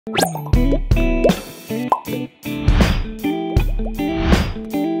Hi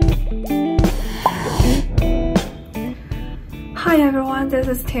everyone, this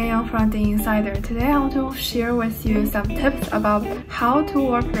is Tianyang from The Insider. Today I want to share with you some tips about how to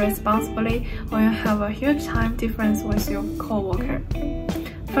work responsibly when you have a huge time difference with your coworker.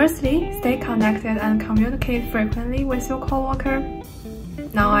 Firstly, stay connected and communicate frequently with your coworker.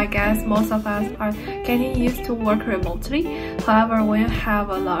 Now I guess most of us are getting used to work remotely. However, when you have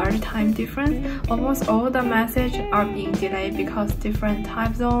a large time difference, almost all the messages are being delayed because different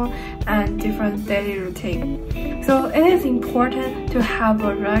time zone and different daily routine. So it is important to have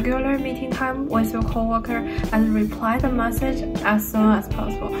a regular meeting time with your coworker and reply the message as soon as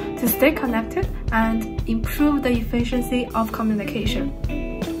possible to stay connected and improve the efficiency of communication.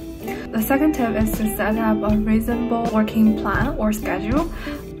 The second tip is to set up a reasonable working plan or schedule.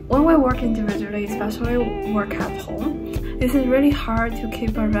 When we work individually, especially work at home, it is really hard to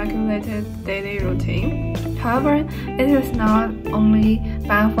keep a regulated daily routine. However, it is not only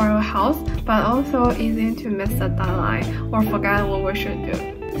bad for your health, but also easy to miss the deadline or forget what we should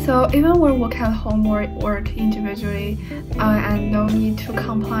do. So even when we work at home or work individually and no need to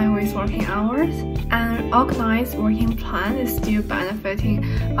comply with working hours, an organized working plan is still benefiting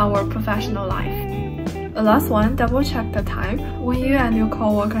our professional life. The last one, double check the time. When you and your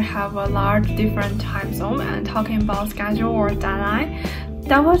coworker have a large different time zone and talking about schedule or deadline,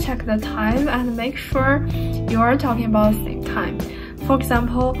 double check the time and make sure you are talking about the same time. For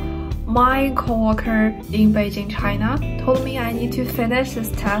example, my coworker in Beijing, China, told me I need to finish this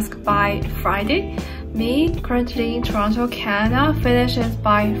task by Friday. Me, currently in Toronto, Canada, finishes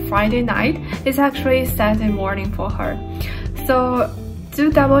by Friday night. It's actually Saturday morning for her. So do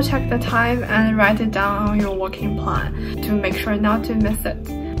double check the time and write it down on your working plan to make sure not to miss it.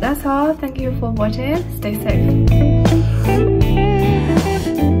 That's all. Thank you for watching. Stay safe.